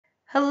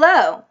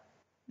Hello,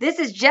 this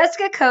is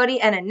Jessica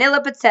Cody and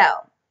Anila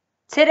Patel.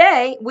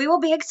 Today, we will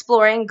be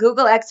exploring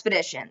Google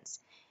Expeditions.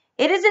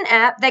 It is an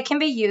app that can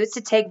be used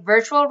to take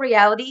virtual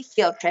reality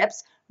field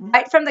trips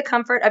right from the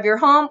comfort of your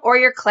home or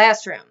your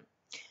classroom.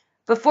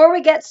 Before we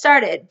get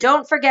started,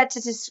 don't forget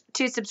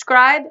to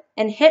subscribe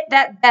and hit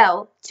that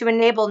bell to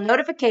enable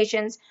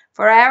notifications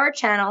for our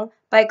channel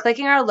by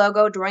clicking our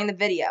logo during the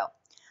video.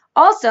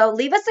 Also,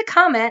 leave us a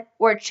comment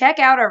or check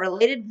out our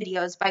related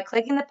videos by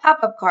clicking the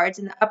pop-up cards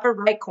in the upper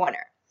right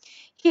corner.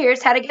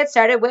 Here's how to get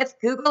started with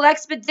Google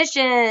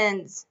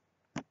Expeditions.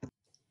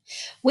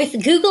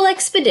 With Google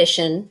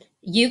Expedition,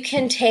 you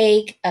can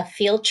take a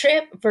field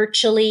trip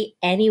virtually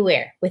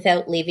anywhere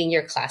without leaving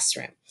your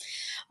classroom.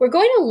 We're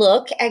going to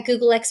look at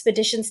Google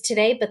Expeditions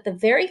today, but the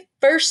very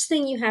first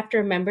thing you have to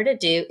remember to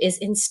do is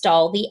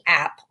install the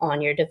app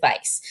on your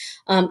device.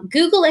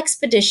 Google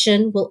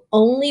Expedition will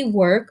only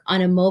work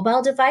on a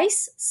mobile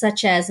device,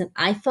 such as an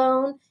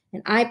iPhone,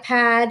 an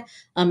iPad,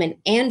 an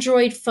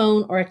Android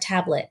phone, or a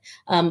tablet,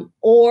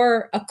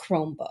 or a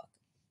Chromebook.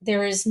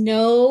 There is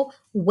no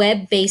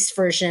web-based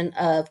version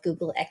of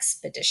Google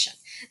Expedition.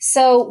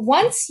 So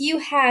once you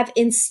have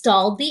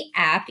installed the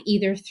app,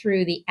 either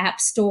through the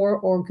App Store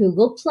or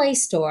Google Play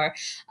Store,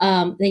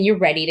 then you're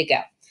ready to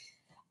go.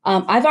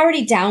 I've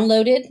already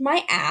downloaded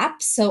my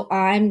app, so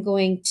I'm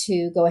going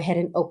to go ahead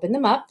and open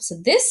them up. So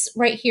this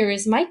right here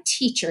is my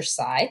teacher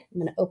side.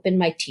 I'm going to open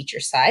my teacher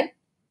side.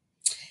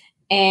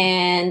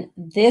 And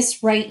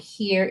this right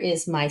here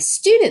is my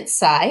student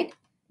side.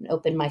 I'm going to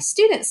open my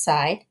student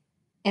side,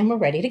 and we're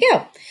ready to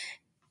go.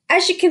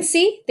 As you can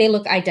see, they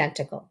look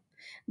identical.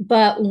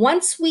 But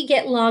once we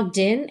get logged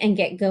in and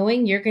get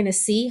going, you're going to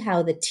see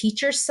how the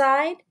teacher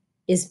side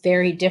is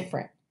very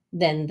different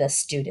than the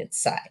student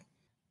side.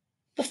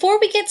 Before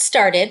we get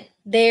started,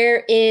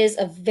 there is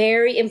a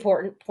very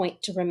important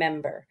point to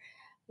remember.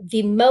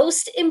 The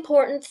most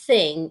important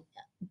thing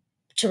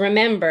to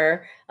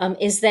remember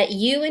is that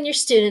you and your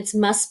students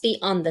must be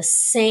on the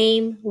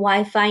same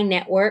Wi-Fi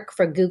network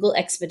for Google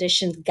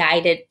Expedition's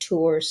guided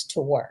tours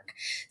to work.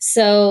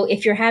 So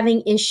if you're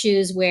having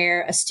issues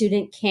where a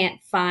student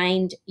can't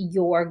find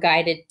your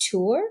guided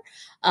tour,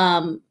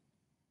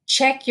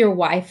 check your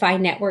Wi-Fi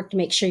network to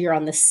make sure you're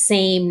on the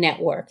same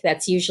network.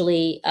 That's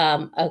usually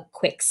a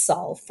quick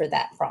solve for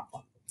that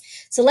problem.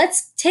 So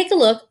let's take a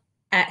look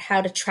at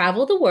how to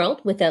travel the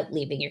world without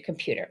leaving your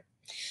computer.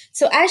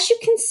 So as you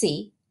can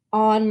see,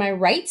 on my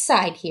right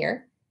side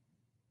here,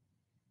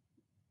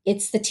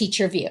 it's the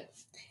teacher view.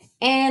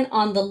 And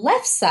on the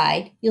left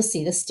side, you'll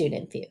see the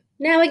student view.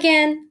 Now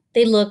again,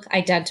 they look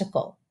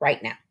identical right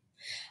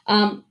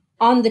now.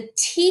 On the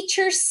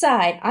teacher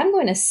side, I'm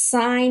going to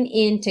sign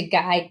in to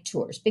guide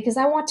tours because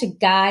I want to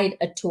guide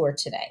a tour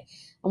today.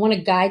 I want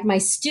to guide my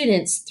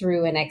students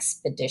through an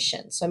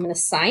expedition. So I'm going to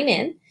sign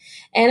in,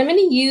 and I'm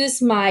going to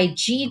use my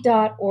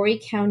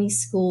G.Horry County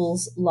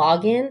Schools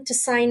login to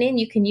sign in.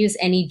 You can use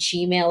any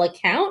Gmail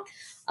account.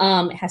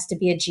 It has to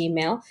be a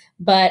Gmail.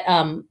 But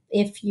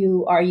if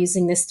you are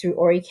using this through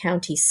Horry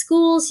County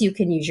Schools, you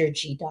can use your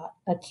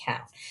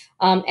account.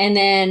 And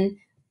then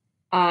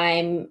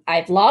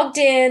I've logged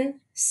in,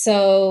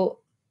 so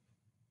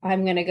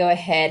I'm going to go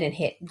ahead and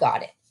hit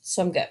got it.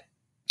 So I'm good.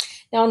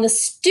 Now on the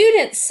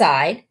student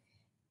side,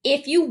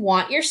 if you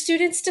want your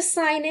students to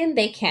sign in,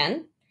 they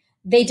can.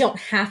 They don't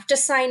have to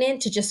sign in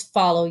to just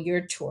follow your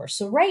tour.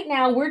 So right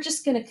now, we're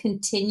just going to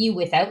continue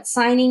without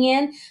signing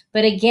in.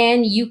 But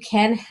again, you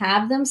can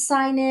have them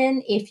sign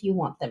in if you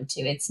want them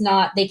to. It's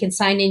not, they can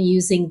sign in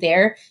using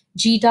their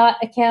G.dot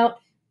account.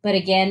 But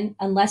again,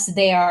 unless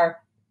they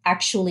are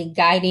actually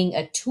guiding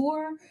a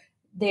tour,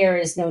 there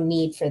is no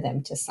need for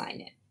them to sign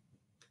in.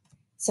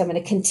 So I'm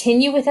going to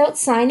continue without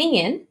signing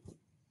in.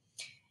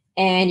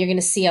 And you're going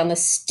to see on the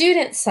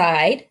student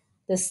side,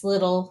 this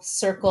little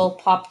circle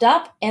popped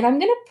up, and I'm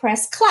going to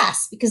press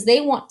class because they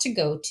want to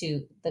go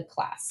to the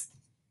class.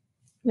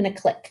 I'm going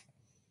to click.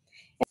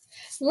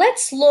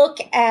 Let's look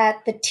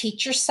at the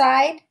teacher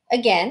side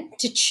again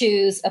to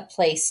choose a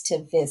place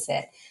to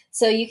visit.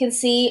 So you can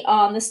see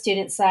on the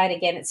student side,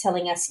 again, it's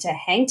telling us to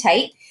hang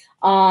tight.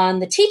 On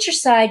the teacher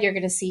side, you're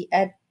going to see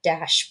a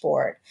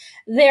dashboard.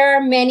 There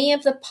are many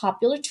of the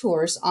popular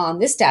tours on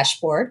this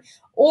dashboard,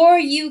 or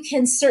you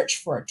can search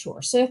for a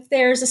tour. So if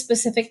there's a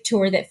specific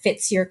tour that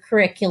fits your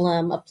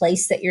curriculum, a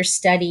place that you're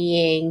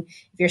studying,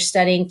 if you're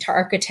studying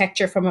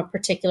architecture from a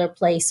particular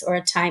place or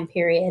a time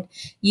period,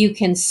 you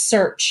can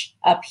search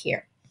up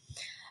here.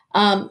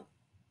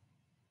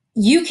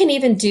 You can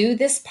even do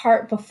this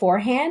part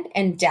beforehand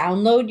and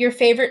download your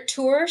favorite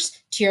tours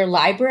to your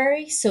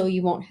library so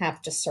you won't have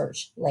to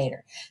search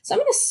later. So I'm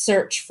going to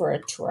search for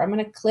a tour. I'm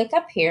going to click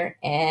up here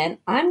and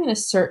I'm going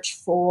to search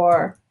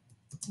for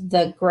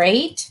the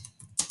Great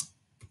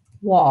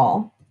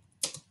Wall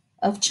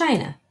of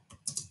China.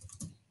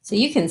 So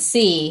you can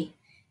see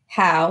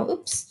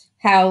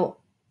how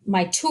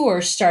my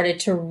tour started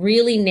to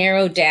really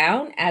narrow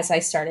down as I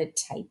started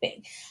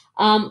typing.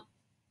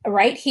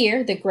 Right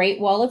here, the Great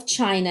Wall of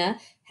China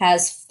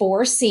has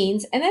 4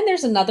 scenes. And then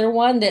there's another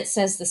one that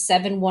says the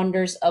 7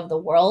 Wonders of the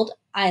World.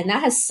 And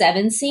that has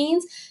 7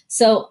 scenes.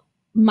 So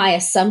My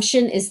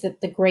assumption is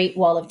that the Great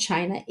Wall of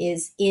China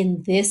is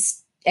in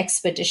this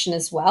expedition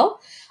as well.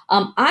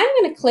 I'm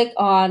going to click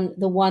on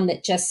the one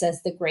that just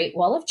says the Great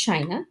Wall of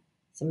China.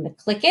 So I'm going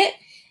to click it,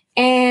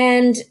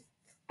 and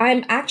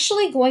I'm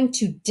actually going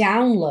to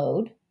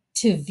download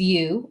to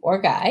view or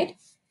guide.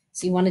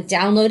 So you want to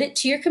download it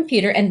to your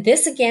computer, and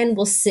this again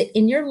will sit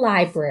in your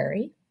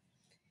library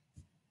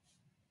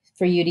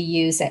for you to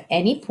use at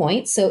any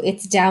point. So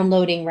it's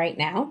downloading right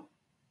now.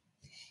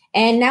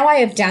 And now I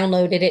have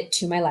downloaded it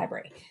to my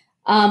library.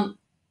 I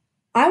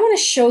want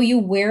to show you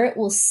where it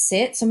will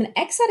sit. So I'm going to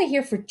X out of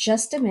here for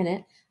just a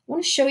minute. I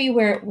want to show you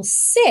where it will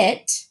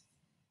sit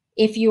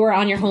if you are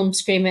on your home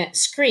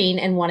screen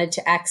and wanted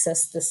to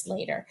access this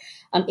later.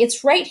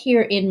 It's right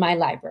here in my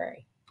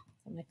library.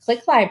 I'm going to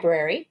click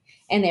library,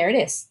 and there it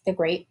is, the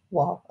Great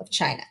Wall of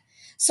China.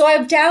 So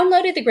I've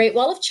downloaded the Great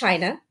Wall of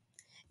China.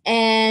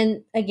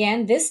 And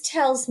again, this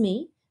tells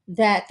me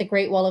that the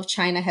Great Wall of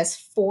China has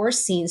 4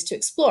 scenes to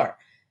explore.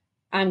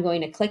 I'm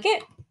going to click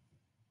it,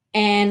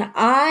 and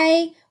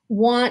I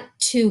want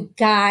to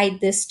guide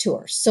this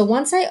tour. So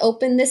once I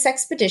open this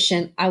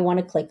expedition, I want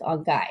to click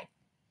on guide.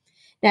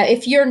 Now,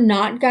 if you're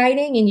not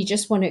guiding and you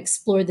just want to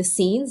explore the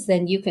scenes,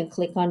 then you can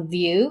click on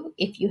view.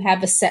 If you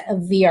have a set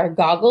of VR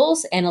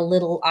goggles and a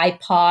little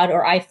iPod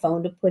or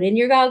iPhone to put in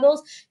your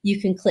goggles,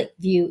 you can click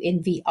view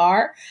in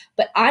VR.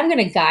 But I'm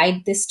going to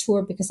guide this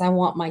tour because I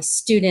want my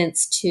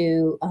students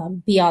to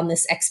be on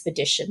this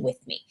expedition with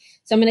me.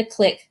 So I'm going to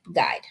click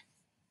guide,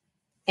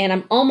 and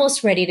I'm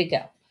almost ready to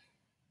go.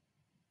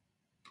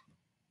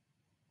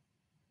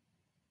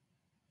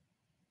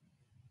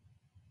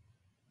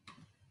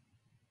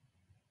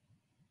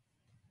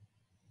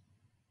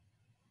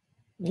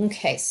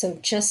 Okay, so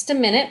just a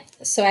minute.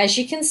 So as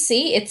you can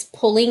see, it's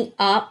pulling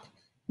up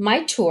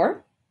my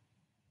tour.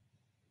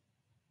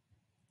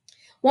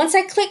 Once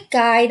I click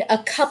guide,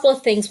 a couple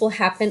of things will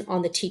happen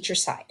on the teacher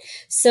side.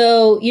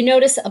 So you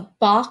notice a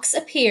box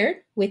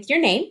appeared with your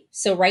name.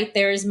 So right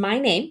there is my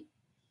name.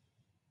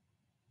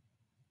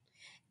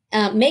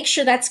 Make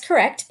sure that's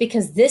correct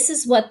because this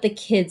is what the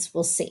kids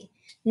will see.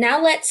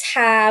 Now let's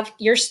have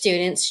your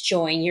students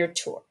join your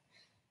tour.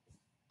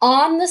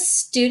 On the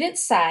student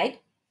side,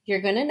 you're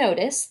going to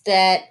notice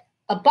that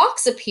a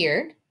box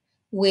appeared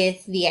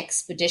with the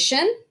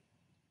expedition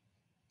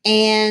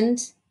and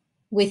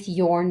with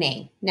your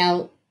name.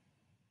 Now,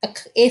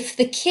 if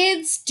the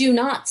kids do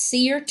not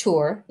see your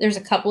tour, there's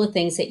a couple of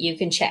things that you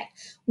can check.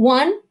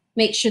 One,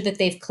 make sure that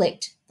they've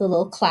clicked the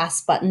little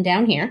class button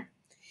down here.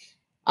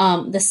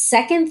 The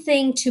second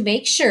thing to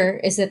make sure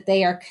is that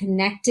they are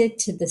connected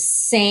to the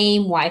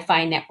same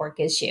Wi-Fi network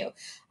as you.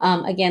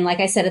 Again, like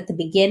I said at the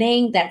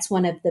beginning, that's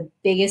one of the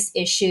biggest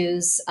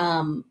issues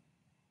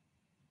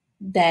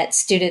that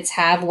students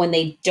have when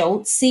they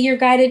don't see your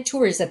guided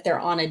tour is that they're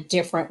on a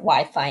different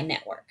Wi-Fi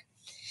network.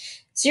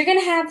 So you're going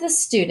to have the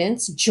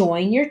students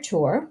join your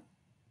tour.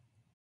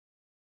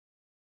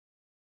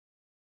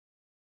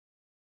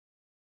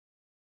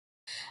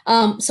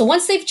 So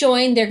once they've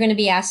joined, they're going to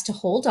be asked to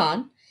hold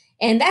on.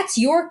 And that's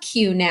your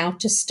cue now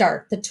to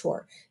start the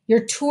tour.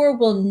 Your tour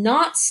will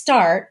not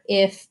start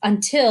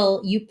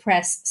until you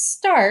press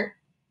start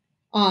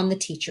on the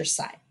teacher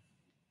side.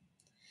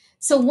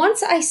 So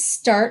once I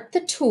start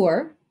the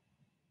tour,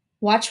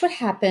 watch what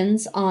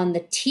happens on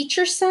the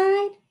teacher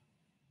side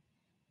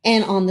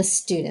and on the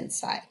student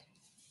side.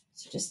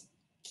 So just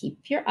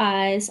keep your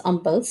eyes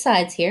on both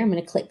sides here. I'm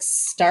going to click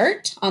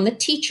start on the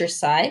teacher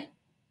side.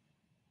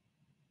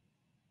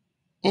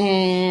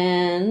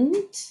 And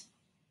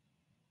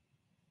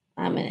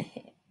I'm going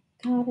to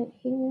got it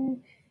here.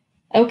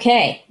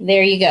 Okay,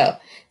 there you go.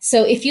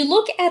 So if you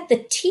look at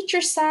the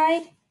teacher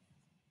side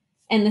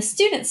and the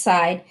student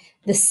side,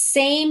 the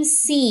same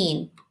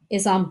scene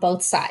is on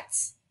both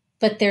sides,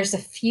 but there's a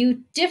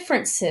few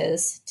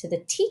differences to the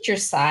teacher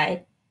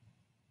side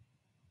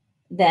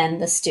than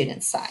the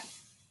student side.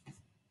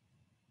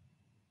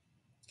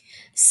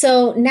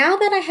 So now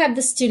that I have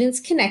the students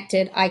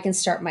connected, I can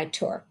start my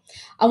tour.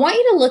 I want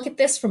you to look at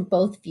this from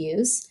both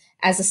views,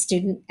 as a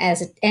student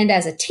and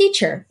as a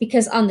teacher,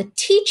 because on the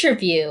teacher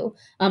view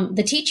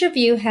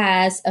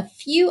has a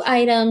few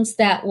items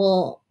that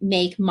will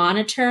make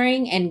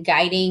monitoring and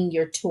guiding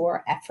your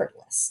tour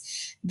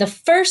effortless. The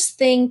first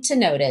thing to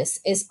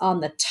notice is on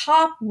the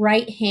top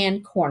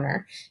right-hand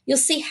corner, you'll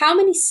see how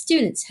many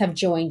students have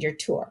joined your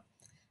tour.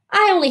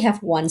 I only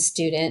have one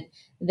student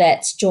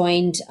that's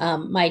joined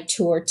my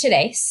tour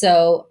today.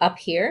 So up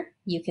here,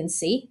 you can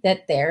see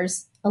that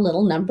there's a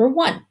little number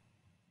 1.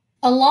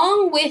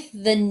 Along with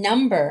the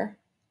number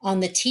on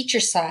the teacher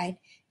side,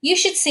 you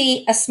should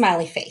see a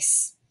smiley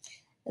face.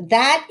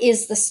 That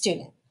is the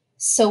student.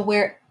 So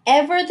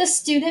wherever the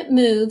student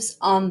moves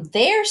on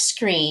their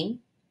screen,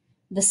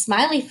 the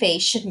smiley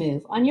face should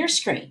move on your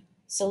screen.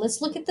 So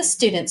let's look at the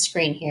student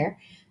screen here.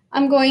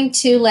 I'm going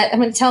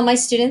to tell my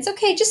students,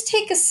 okay, just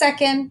take a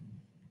second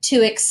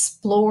to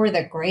explore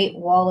the Great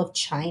Wall of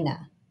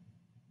China.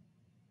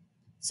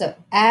 So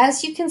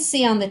as you can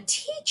see on the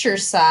teacher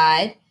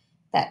side,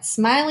 that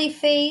smiley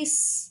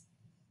face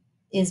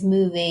is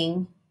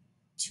moving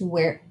to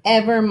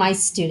wherever my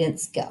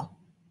students go.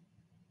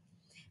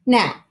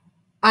 Now,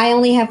 I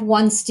only have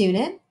one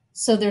student,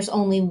 so there's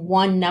only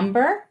one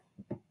number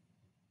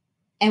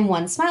and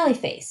one smiley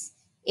face.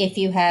 If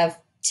you have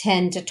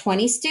 10 to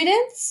 20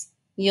 students,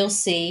 you'll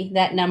see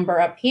that number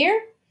up here,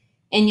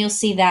 and you'll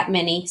see that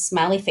many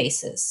smiley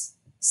faces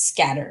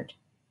scattered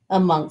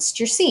amongst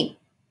your scene.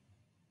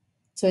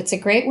 So it's a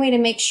great way to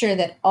make sure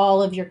that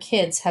all of your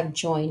kids have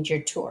joined your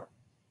tour.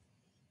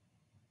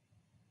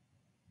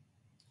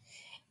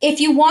 If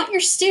you want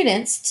your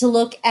students to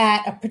look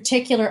at a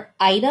particular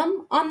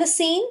item on the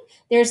scene,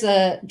 there's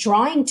a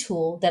drawing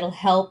tool that'll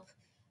help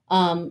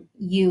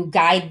you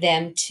guide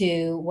them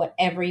to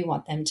whatever you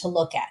want them to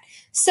look at.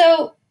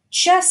 So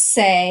just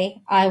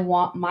say I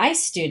want my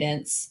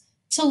students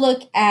to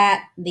look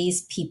at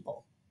these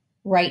people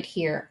right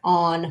here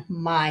on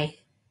my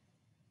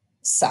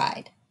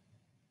side.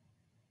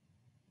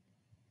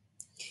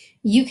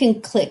 You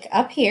can click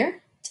up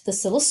here to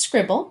this little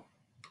scribble,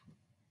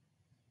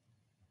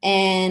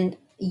 and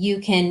you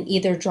can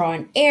either draw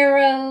an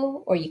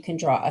arrow or you can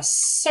draw a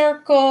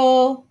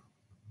circle,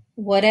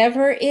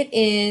 whatever it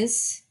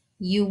is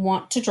you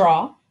want to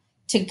draw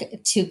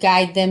to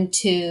guide them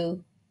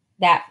to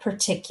that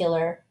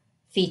particular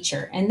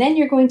feature. And then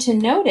you're going to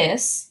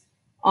notice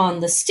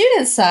on the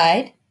student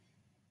side,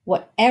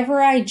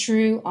 whatever I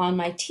drew on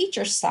my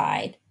teacher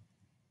side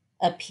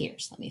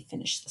appears. Let me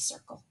finish the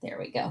circle. There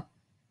we go.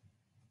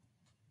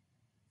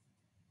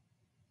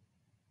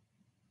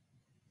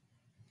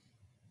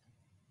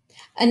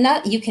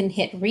 You can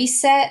hit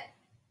reset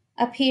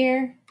up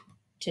here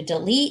to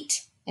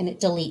delete, and it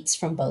deletes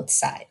from both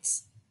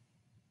sides.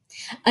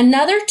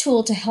 Another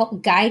tool to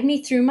help guide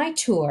me through my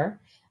tour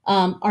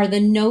are the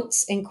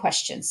notes and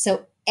questions.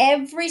 So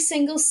every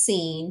single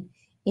scene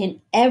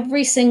in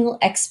every single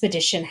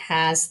expedition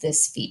has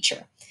this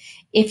feature.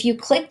 If you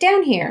click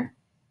down here,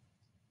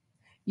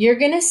 you're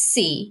going to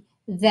see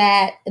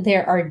that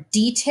there are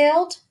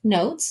detailed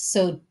notes.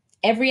 So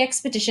every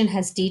expedition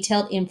has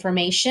detailed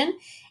information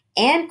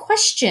and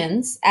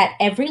questions at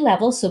every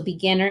level, so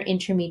beginner,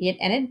 intermediate,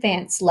 and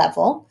advanced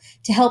level,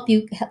 to help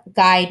you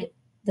guide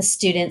the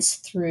students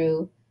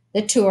through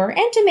the tour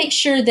and to make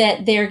sure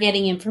that they're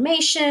getting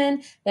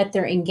information, that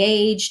they're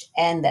engaged,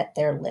 and that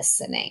they're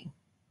listening.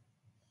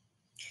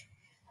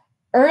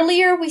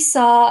 Earlier, we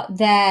saw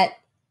that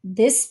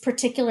this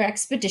particular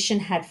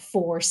expedition had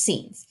 4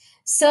 scenes.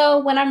 So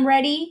when I'm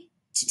ready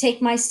to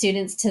take my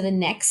students to the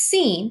next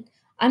scene,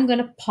 I'm going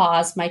to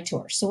pause my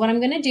tour. So what I'm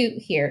going to do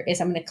here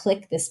is I'm going to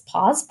click this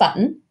pause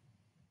button,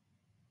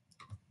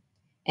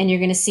 and you're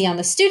going to see on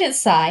the student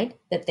side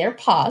that they're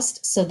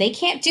paused. So they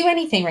can't do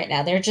anything right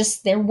now.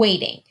 They're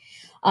waiting.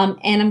 And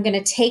I'm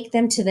going to take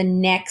them to the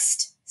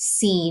next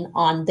scene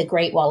on the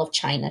Great Wall of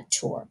China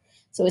tour.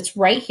 So it's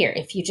right here.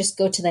 If you just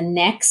go to the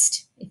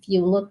next, if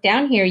you look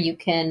down here, you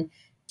can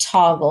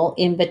toggle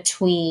in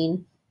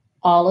between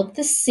all of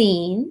the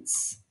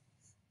scenes.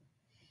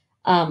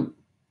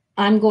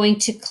 I'm going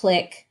to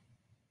click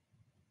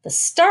the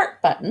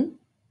start button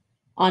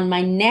on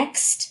my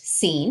next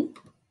scene,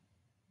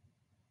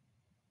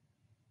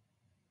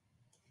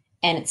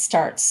 and it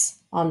starts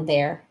on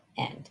their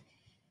end.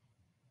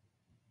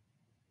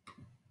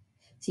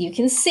 So you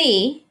can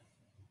see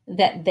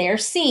that their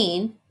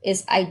scene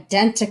is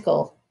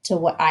identical to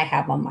what I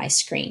have on my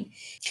screen.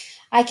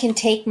 I can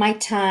take my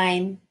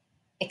time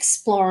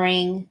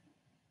exploring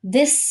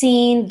this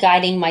scene,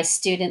 guiding my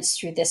students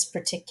through this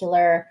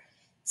particular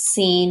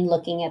scene,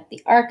 looking at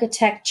the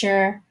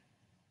architecture,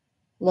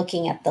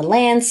 looking at the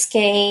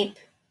landscape,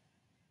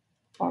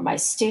 or my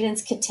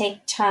students could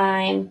take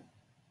time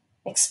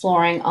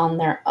exploring on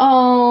their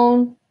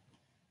own.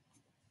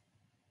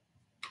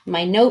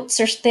 My notes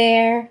are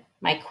there.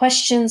 My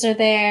questions are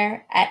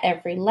there at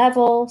every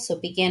level, so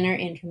beginner,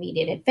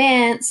 intermediate,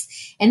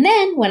 advanced. And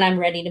then when I'm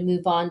ready to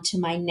move on to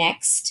my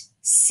next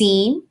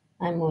scene,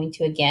 I'm going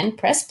to again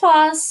press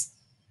pause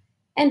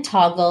and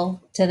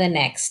toggle to the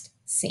next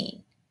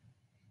scene.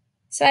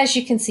 So as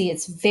you can see,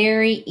 it's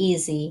very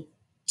easy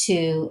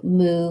to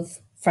move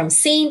from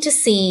scene to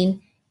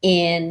scene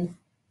in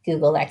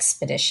Google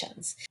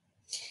Expeditions.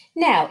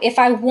 Now, if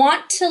I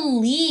want to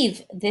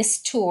leave this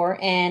tour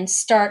and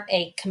start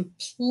a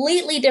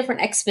completely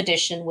different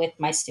expedition with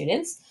my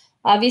students,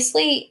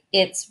 obviously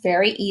it's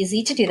very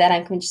easy to do that.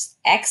 I'm going to just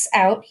X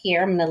out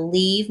here. I'm going to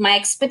leave my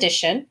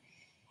expedition,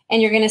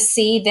 and you're going to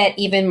see that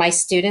even my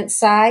student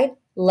side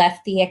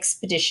left the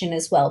expedition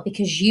as well,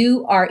 because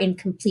you are in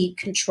complete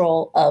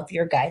control of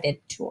your guided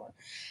tour.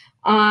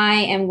 I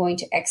am going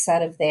to X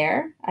out of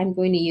there. I'm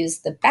going to use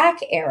the back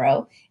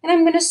arrow, and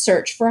I'm going to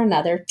search for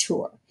another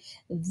tour.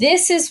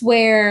 This is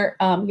where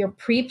your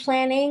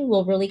pre-planning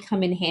will really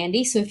come in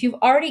handy. So if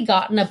you've already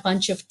gotten a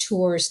bunch of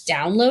tours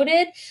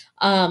downloaded,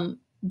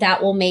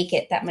 that will make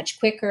it that much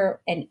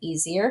quicker and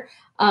easier.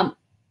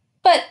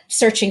 But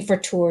searching for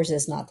tours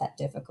is not that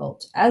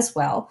difficult as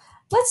well.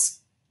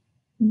 Let's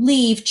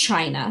leave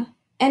China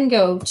and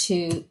go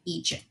to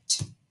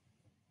Egypt.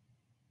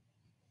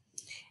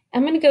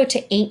 I'm going to go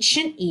to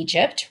ancient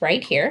Egypt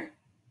right here,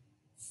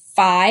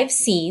 5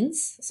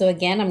 scenes. So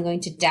again, I'm going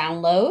to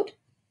download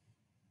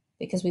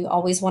because we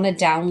always want to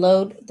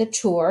download the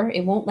tour.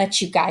 It won't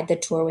let you guide the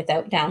tour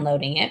without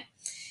downloading it.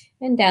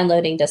 And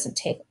downloading doesn't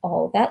take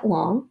all that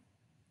long.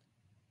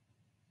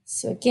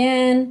 So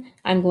again,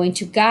 I'm going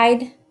to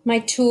guide my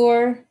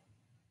tour.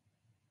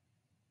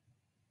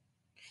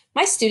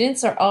 My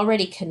students are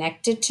already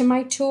connected to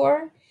my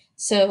tour,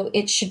 so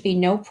it should be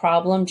no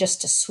problem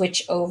just to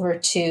switch over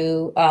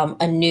to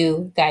a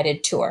new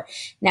guided tour.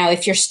 Now,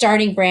 if you're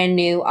starting brand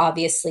new,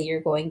 obviously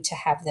you're going to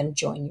have them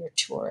join your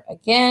tour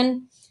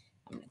again.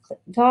 I'm going to click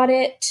Got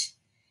It.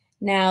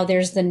 Now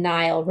there's the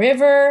Nile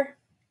River.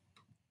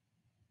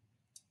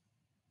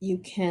 You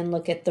can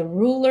look at the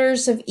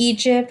rulers of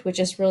Egypt, which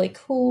is really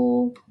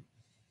cool.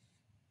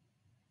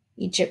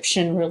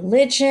 Egyptian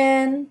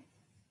religion.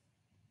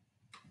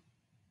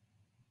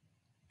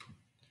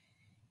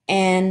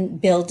 And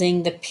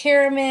building the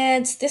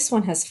pyramids. This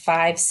one has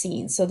 5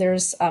 scenes. So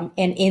there's and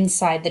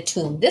inside the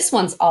tomb. This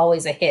one's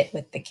always a hit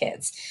with the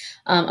kids.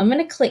 I'm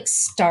going to click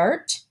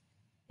Start.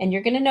 And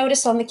you're going to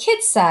notice on the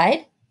kids'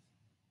 side,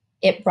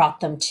 it brought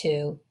them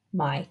to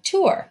my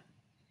tour.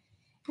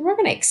 And we're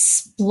going to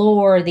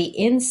explore the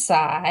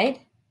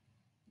inside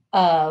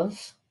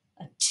of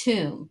a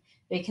tomb.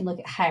 They can look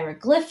at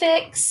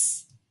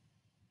hieroglyphics.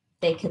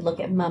 They could look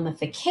at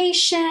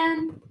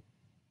mummification.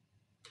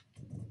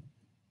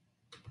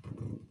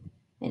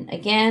 And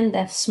again,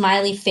 the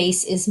smiley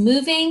face is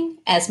moving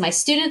as my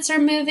students are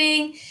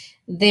moving.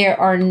 There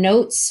are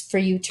notes for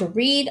you to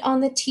read on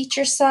the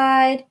teacher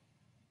side,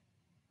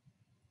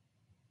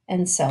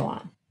 and so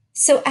on.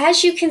 So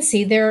as you can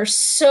see, there are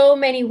so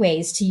many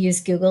ways to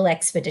use Google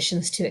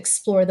Expeditions to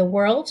explore the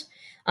world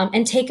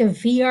and take a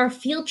VR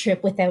field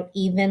trip without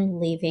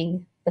even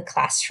leaving the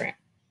classroom.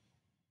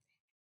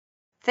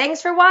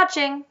 Thanks for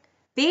watching.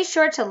 Be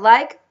sure to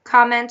like,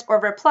 comment,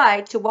 or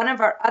reply to one of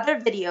our other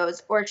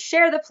videos or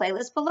share the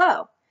playlist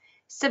below.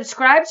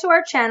 Subscribe to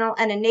our channel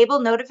and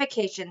enable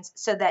notifications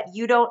so that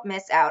you don't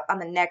miss out on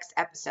the next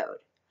episode.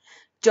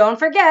 Don't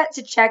forget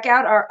to check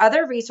out our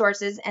other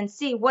resources and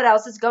see what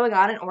else is going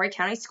on in Horry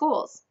County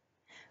Schools.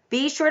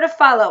 Be sure to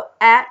follow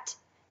at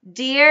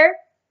Dear,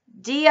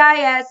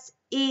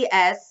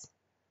 D-I-S-E-S,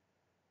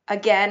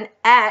 again,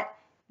 at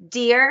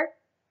Dear,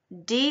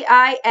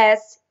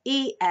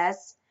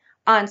 D-I-S-E-S,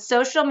 on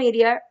social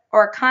media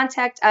or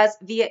contact us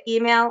via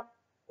email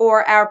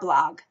or our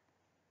blog.